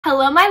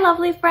Hello, my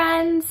lovely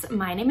friends.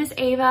 My name is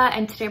Ava,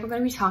 and today we're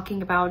going to be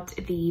talking about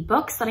the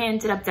books that I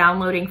ended up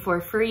downloading for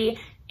free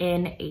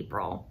in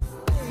April.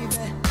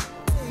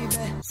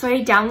 So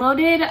I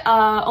downloaded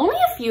only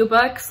a few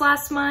books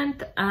last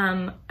month.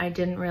 I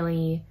didn't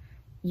really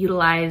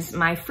utilize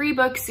my free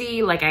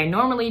Booksy like I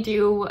normally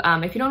do.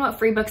 If you don't know what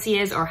free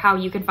Booksy is or how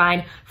you can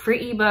find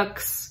free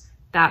ebooks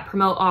that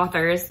promote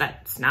authors,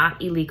 that's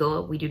not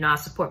illegal. We do not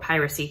support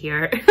piracy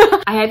here.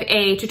 I have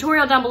a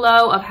tutorial down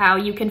below of how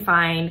you can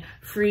find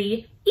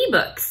free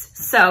ebooks.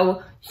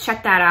 So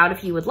check that out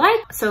if you would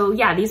like. So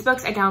yeah, these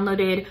books I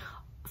downloaded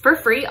for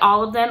free,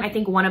 all of them. I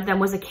think one of them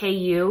was a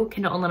KU,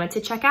 Kindle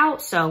Unlimited checkout.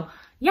 So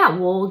yeah,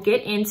 we'll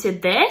get into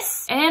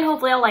this and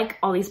hopefully I'll like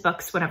all these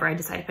books whenever I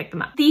decide to pick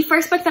them up. The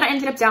first book that I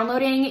ended up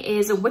downloading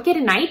is Wicked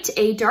Night,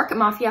 a dark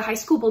mafia high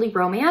school bully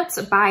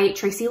romance by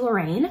Tracy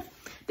Lorraine.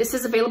 This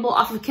is available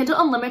off of Kindle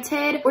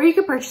Unlimited, or you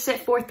can purchase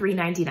it for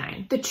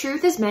 $3.99. The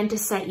truth is meant to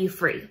set you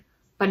free,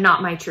 but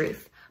not my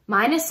truth.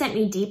 Mine has sent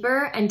me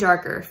deeper and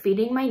darker,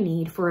 feeding my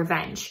need for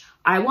revenge.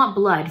 I want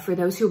blood for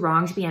those who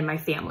wronged me and my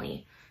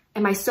family.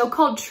 And my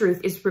so-called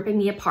truth is ripping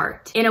me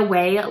apart in a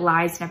way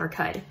lies never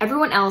could.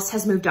 Everyone else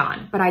has moved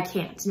on, but I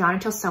can't, not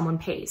until someone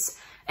pays.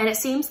 And it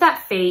seems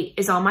that fate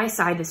is on my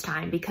side this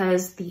time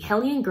because the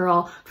Hellion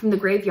girl from the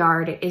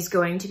graveyard is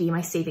going to be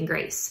my saving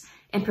grace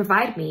and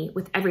provide me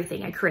with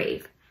everything I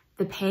crave.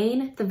 The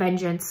pain, the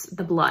vengeance,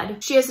 the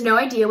blood. She has no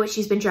idea what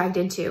she's been dragged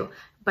into,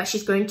 but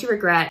she's going to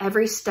regret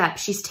every step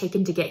she's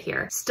taken to get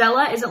here.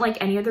 Stella isn't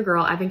like any other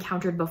girl I've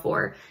encountered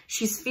before.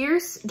 She's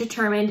fierce,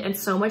 determined, and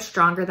so much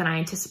stronger than I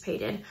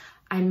anticipated.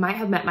 I might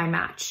have met my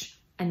match,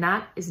 and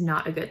that is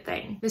not a good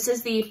thing. This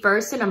is the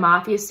first in a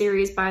Mafia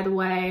series, by the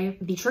way.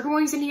 The trigger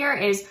warnings in here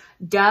is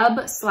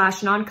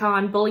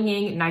dub/non-con,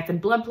 bullying, knife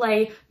and blood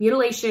play,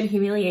 mutilation,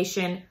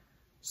 humiliation,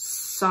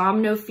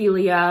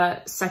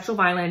 somnophilia, sexual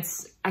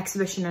violence,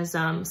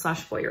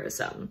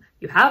 exhibitionism/voyeurism.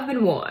 You have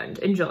been warned.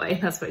 Enjoy.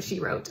 That's what she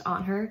wrote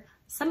on her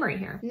summary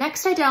here.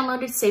 Next, I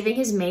downloaded Saving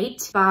His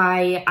Mate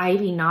by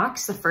Ivy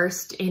Knox, the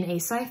first in a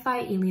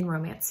sci-fi alien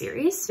romance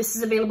series. This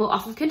is available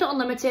off of Kindle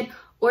Unlimited,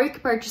 or you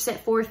can purchase it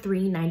for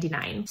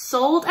 $3.99.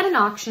 Sold at an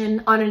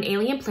auction on an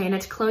alien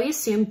planet, Chloe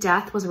assumed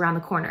death was around the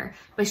corner,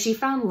 but she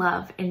found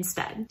love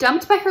instead.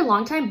 Dumped by her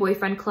longtime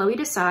boyfriend, Chloe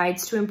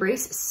decides to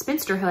embrace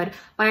spinsterhood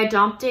by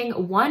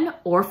adopting 1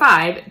 or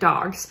 5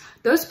 dogs.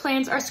 Those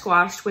plans are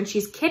squashed when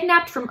she's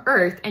kidnapped from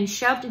Earth and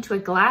shoved into a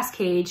glass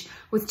cage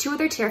with 2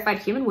 other terrified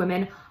human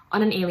women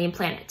on an alien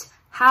planet.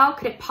 How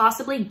could it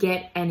possibly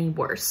get any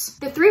worse?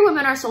 The 3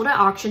 women are sold at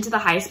auction to the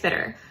highest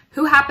bidder,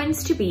 who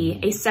happens to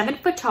be a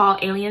 7-foot-tall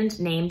alien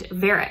named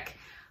Varric,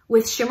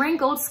 with shimmering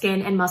gold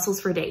skin and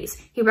muscles for days.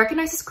 He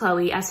recognizes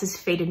Chloe as his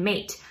fated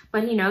mate,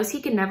 but he knows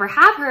he can never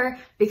have her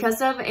because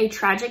of a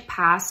tragic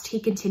past he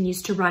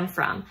continues to run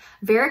from.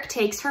 Varric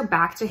takes her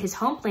back to his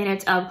home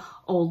planet of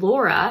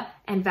Olora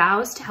and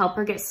vows to help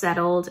her get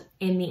settled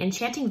in the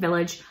enchanting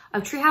village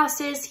of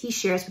treehouses he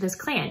shares with his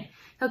clan.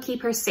 He'll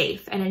keep her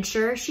safe and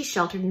ensure she's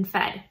sheltered and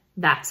fed.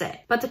 That's it.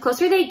 But the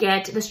closer they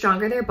get, the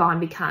stronger their bond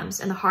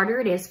becomes, and the harder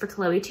it is for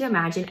Chloe to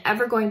imagine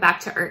ever going back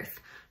to Earth.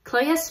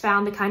 Chloe has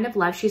found the kind of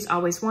love she's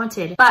always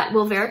wanted, but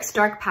will Varric's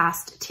dark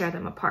past tear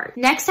them apart?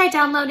 Next, I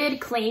downloaded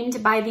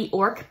Claimed by the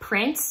Orc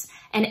Prince,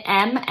 an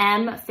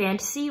MM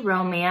fantasy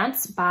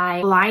romance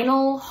by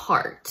Lionel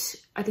Hart.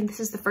 I think this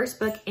is the first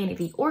book in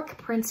the Orc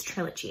Prince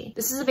trilogy.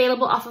 This is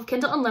available off of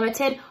Kindle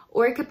Unlimited,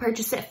 or you could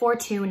purchase it for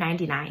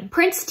 $2.99.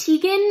 Prince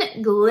Tegan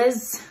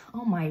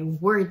oh my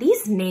word,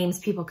 these names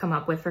people come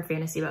up with for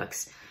fantasy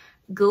books.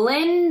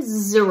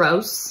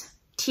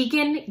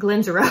 Tegan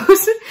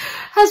Glenzeros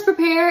has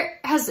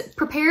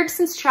prepared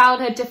since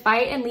childhood to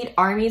fight and lead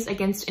armies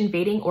against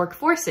invading orc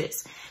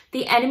forces,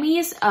 the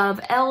enemies of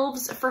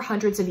elves for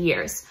hundreds of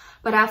years.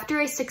 But after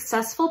a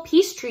successful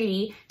peace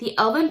treaty, the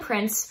elven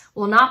prince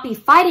will not be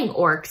fighting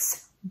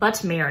orcs,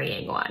 but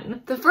marrying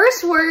one. The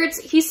first words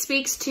he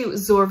speaks to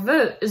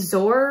Zorvut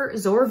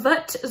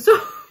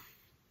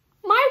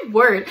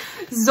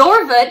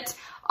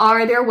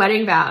are their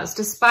wedding vows.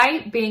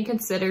 Despite being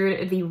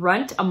considered the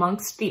runt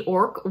amongst the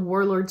orc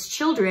warlord's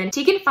children,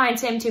 Tegan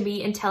finds him to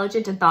be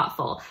intelligent and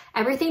thoughtful.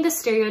 Everything the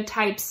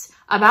stereotypes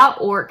about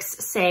orcs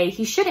say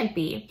he shouldn't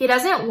be. He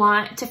doesn't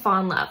want to fall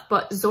in love,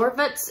 but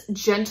Zorvut's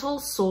gentle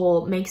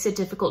soul makes it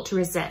difficult to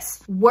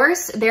resist.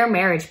 Worse, their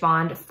marriage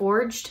bond,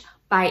 forged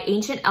by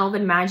ancient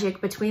elven magic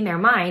between their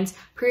minds,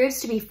 proves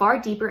to be far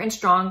deeper and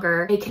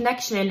stronger a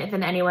connection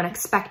than anyone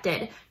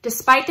expected.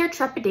 Despite their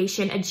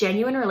trepidation, a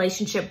genuine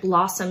relationship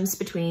blossoms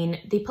between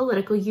the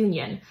political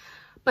union.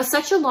 But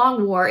such a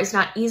long war is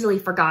not easily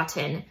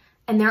forgotten,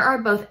 and there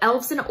are both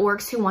elves and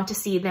orcs who want to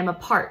see them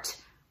apart.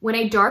 When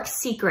a dark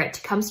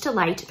secret comes to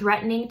light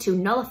threatening to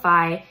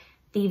nullify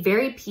the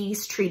very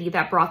peace treaty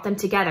that brought them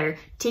together,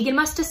 Tegan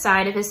must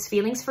decide if his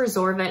feelings for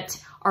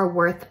Zorvut are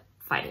worth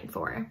fighting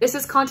for. This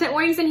is content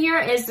warnings in here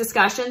is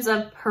discussions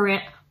of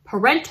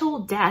parental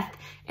death,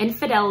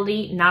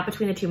 infidelity, not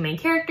between the 2 main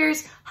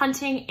characters,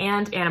 hunting,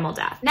 and animal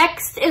death.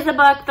 Next is a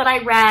book that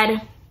I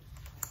read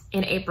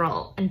in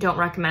April and don't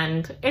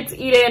recommend. It's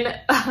Eden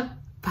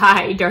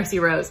by Darcy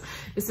Rose.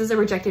 This is a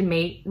rejected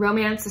mate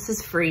romance. This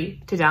is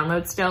free to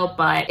download still,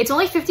 but it's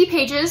only 50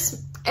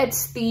 pages.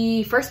 It's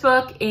the first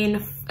book in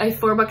a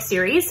 4-book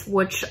series,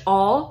 which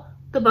all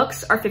the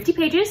books are 50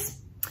 pages.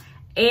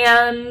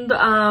 And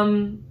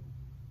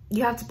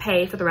you have to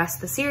pay for the rest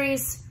of the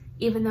series,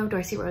 even though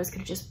Darcy Rose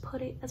could have just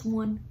put it as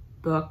one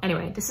book.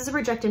 Anyway, this is a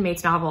rejected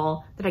mates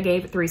novel that I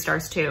gave 3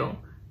 stars to.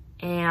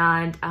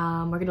 And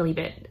we're gonna leave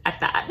it at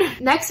that.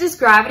 Next is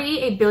Gravity,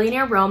 a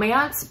Billionaire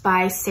Romance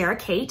by Sarah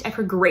Kate. I've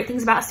heard great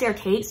things about Sarah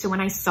Kate, so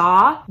when I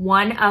saw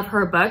one of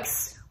her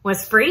books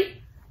was free,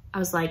 I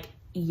was like,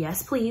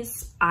 yes,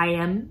 please. I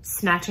am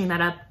snatching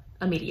that up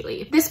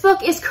immediately. This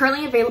book is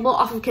currently available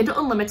off of Kindle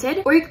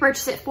Unlimited, or you can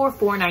purchase it for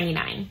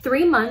 $4.99.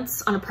 3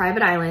 months on a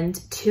private island,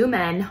 2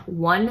 men,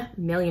 $1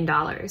 million.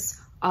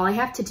 All I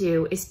have to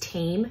do is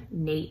tame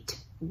Nate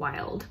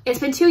Wild. It's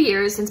been 2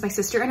 years since my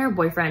sister and her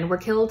boyfriend were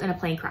killed in a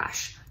plane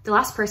crash. The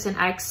last person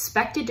I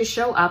expected to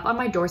show up on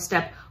my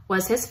doorstep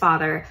was his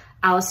father,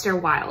 Alistair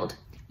Wilde.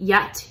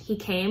 Yet he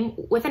came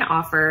with an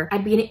offer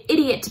I'd be an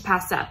idiot to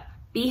pass up.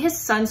 Be his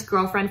son's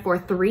girlfriend for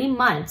 3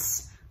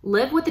 months,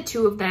 live with the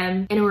 2 of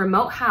them in a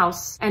remote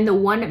house, and the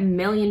 $1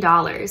 million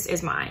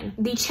is mine.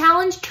 The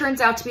challenge turns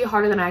out to be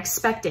harder than I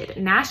expected.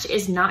 Nash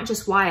is not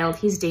just wild,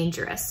 he's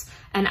dangerous.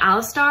 And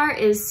Alistair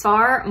is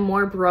far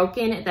more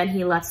broken than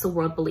he lets the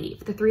world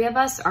believe. The 3 of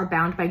us are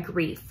bound by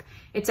grief.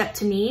 It's up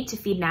to me to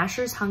feed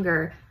Nasher's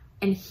hunger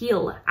and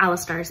heal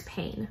Alistair's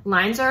pain.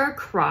 Lines are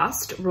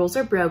crossed, rules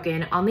are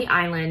broken. On the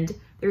island,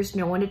 there's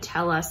no one to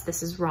tell us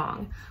this is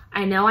wrong.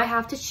 I know I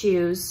have to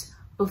choose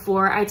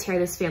before I tear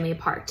this family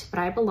apart, but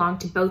I belong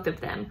to both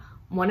of them.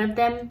 One of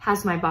them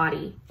has my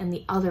body and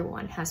the other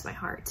one has my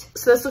heart.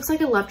 So this looks like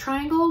a love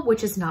triangle,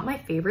 which is not my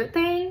favorite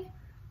thing,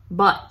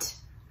 but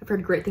I've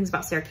heard great things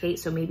about Sarah Kate,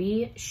 so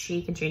maybe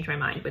she can change my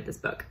mind with this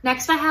book.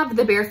 Next, I have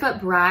The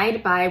Barefoot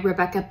Bride by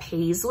Rebecca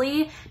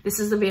Paisley. This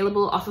is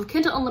available off of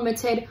Kindle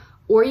Unlimited,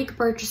 or you can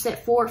purchase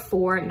it for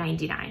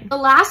 $4.99. The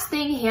last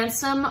thing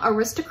handsome,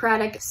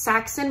 aristocratic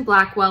Saxon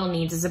Blackwell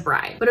needs is a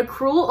bride. But a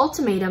cruel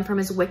ultimatum from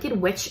his wicked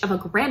witch of a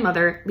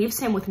grandmother leaves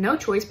him with no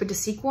choice but to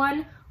seek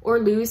one or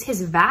lose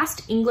his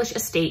vast English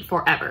estate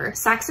forever.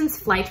 Saxon's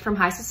flight from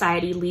high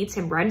society leads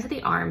him right into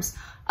the arms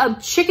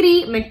of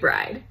Chickadee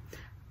McBride.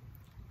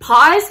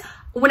 Pause.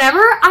 Whenever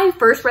I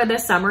first read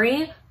this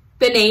summary,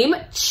 the name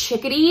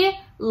Chickadee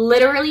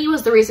literally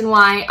was the reason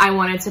why I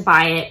wanted to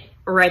buy it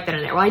right then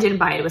and there. Well, I didn't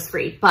buy it, it was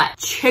free, but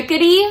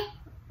Chickadee,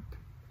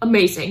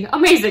 amazing,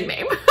 amazing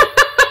name.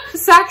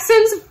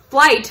 Saxon's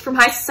flight from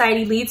high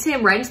society leads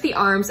him right into the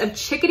arms of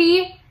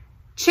Chickadee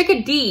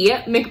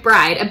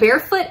McBride, a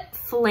barefoot,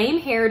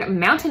 flame-haired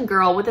mountain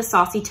girl with a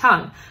saucy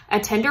tongue, a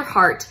tender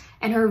heart,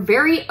 and her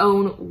very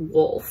own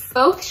wolf.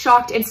 Both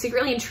shocked and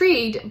secretly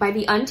intrigued by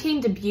the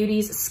untamed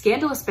beauty's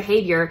scandalous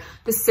behavior,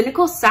 the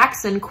cynical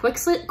Saxon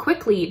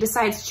quickly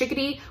decides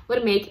Chickadee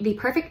would make the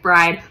perfect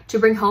bride to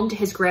bring home to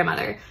his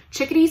grandmother.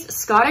 Chickadee's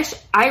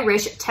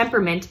Scottish-Irish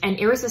temperament and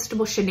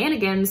irresistible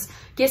shenanigans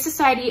give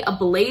society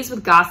ablaze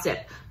with gossip,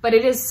 but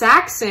it is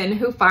Saxon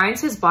who finds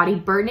his body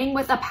burning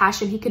with a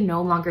passion he can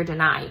no longer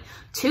deny.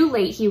 Too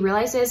late, he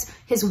realizes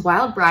his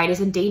wild bride is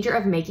in danger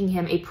of making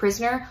him a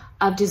prisoner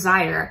of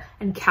desire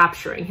and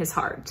capturing his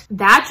heart.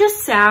 That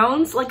just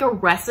sounds like a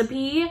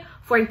recipe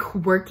for a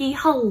quirky,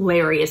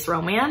 hilarious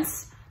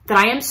romance that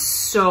I am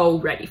so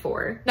ready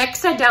for.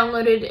 Next, I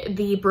downloaded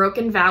The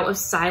Broken Vow of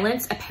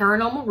Silence, a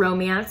paranormal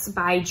romance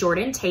by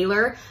Jordan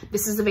Taylor.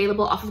 This is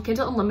available off of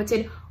Kindle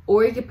Unlimited,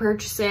 or you can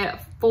purchase it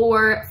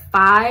for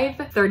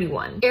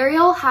 $5.31.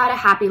 Ariel had a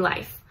happy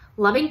life.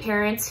 Loving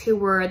parents who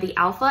were the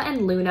alpha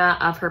and Luna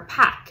of her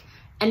pack,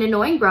 an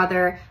annoying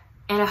brother,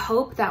 and a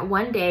hope that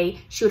one day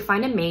she would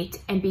find a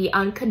mate and be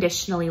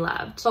unconditionally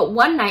loved. But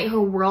one night her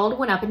world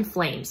went up in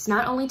flames,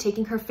 not only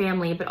taking her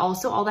family, but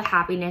also all the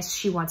happiness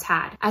she once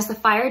had. As the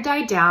fire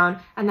died down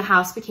and the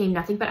house became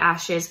nothing but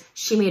ashes,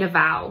 she made a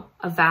vow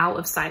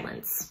of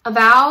silence. A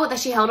vow that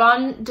she held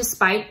on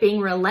despite being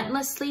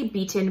relentlessly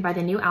beaten by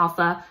the new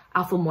alpha,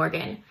 Alpha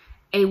Morgan.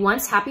 A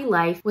once happy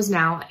life was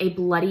now a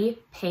bloody,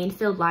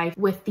 pain-filled life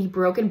with the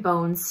broken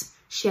bones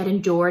she had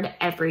endured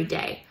every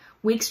day.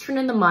 Weeks turned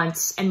into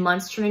months, and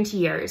months turned into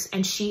years,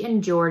 and she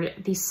endured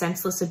the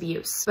senseless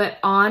abuse. But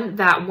on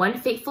that one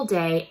fateful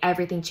day,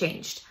 everything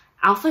changed.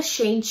 Alpha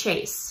Shane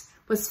Chase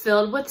was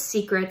filled with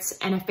secrets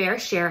and a fair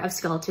share of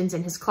skeletons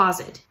in his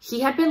closet.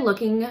 He had been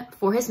looking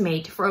for his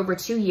mate for over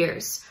 2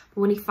 years,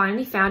 but when he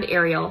finally found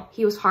Ariel,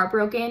 he was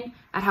heartbroken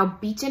at how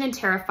beaten and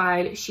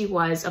terrified she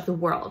was of the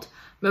world.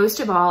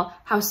 Most of all,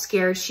 how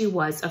scared she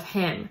was of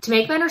him. To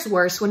make matters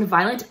worse, when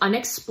violent,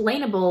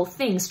 unexplainable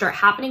things start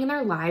happening in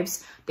their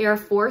lives, they are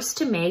forced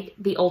to make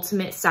the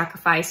ultimate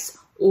sacrifice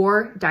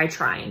or die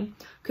trying.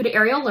 Could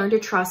Ariel learn to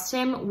trust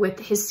him with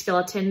his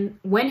skeleton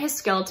when his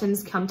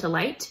skeletons come to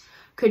light?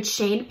 Could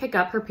Shane pick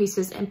up her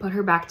pieces and put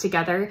her back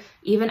together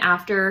even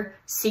after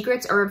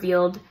secrets are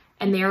revealed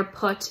and they are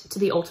put to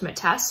the ultimate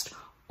test?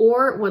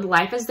 or would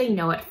life as they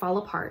know it fall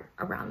apart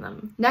around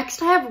them?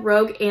 Next, I have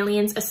Rogue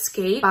Aliens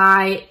Escape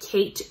by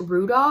Kate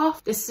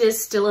Rudolph. This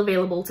is still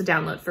available to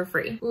download for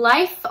free.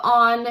 Life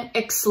on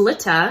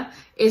Ixtlita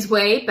is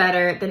way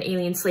better than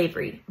alien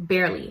slavery,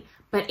 barely,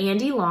 but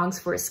Andy longs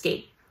for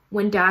escape.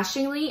 When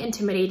dashingly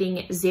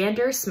intimidating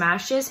Xander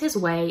smashes his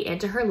way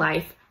into her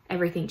life,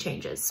 everything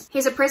changes.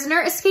 He's a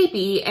prisoner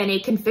escapee and a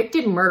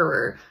convicted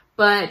murderer,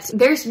 but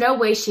there's no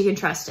way she can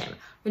trust him,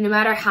 no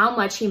matter how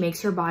much he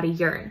makes her body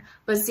yearn.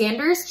 But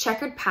Xander's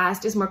checkered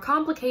past is more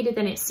complicated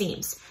than it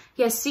seems.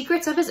 He has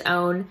secrets of his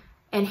own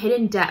and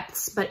hidden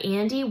depths, but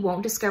Andy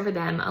won't discover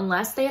them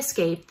unless they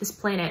escape this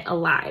planet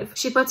alive.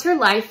 She puts her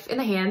life in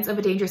the hands of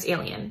a dangerous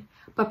alien,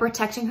 but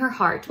protecting her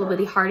heart will be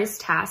the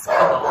hardest task of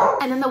all.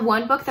 And then the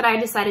one book that I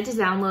decided to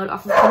download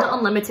off of Kindle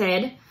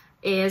Unlimited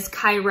is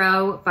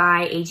Cairo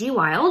by A.G.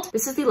 Wilde.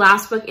 This is the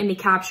last book in the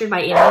Captured by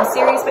Alien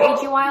series by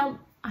A.G. Wilde.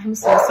 I'm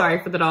so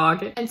sorry for the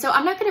dog. And so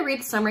I'm not going to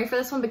read the summary for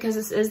this one because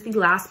this is the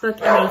last book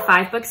in a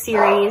 5-book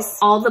series.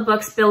 All the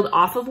books build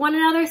off of one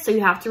another, so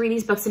you have to read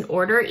these books in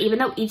order. Even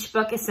though each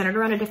book is centered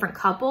around a different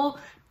couple,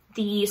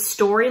 the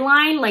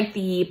storyline, like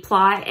the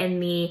plot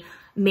and the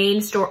main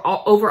story,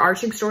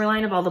 overarching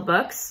storyline of all the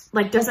books,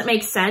 like doesn't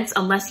make sense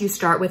unless you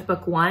start with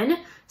book 1.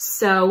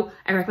 So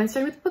I recommend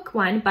starting with book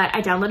 1, but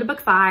I downloaded book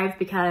 5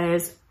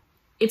 because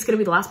it's going to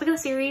be the last book of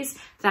the series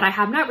that I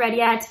have not read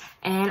yet,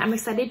 and I'm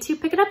excited to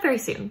pick it up very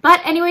soon.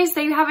 But anyways,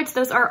 there you have it.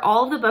 Those are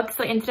all of the books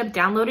that I ended up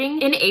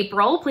downloading in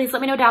April. Please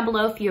let me know down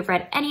below if you have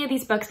read any of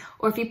these books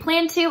or if you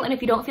plan to, and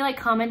if you don't feel like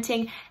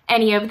commenting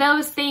any of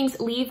those things,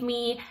 leave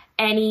me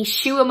any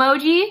shoe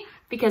emoji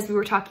because we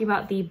were talking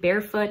about the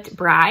barefoot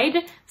bride.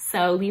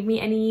 So leave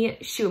me any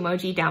shoe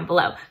emoji down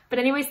below. But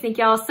anyways, thank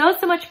y'all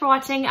so much for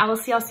watching. I will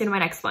see y'all soon in my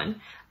next one.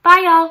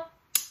 Bye,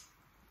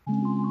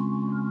 y'all.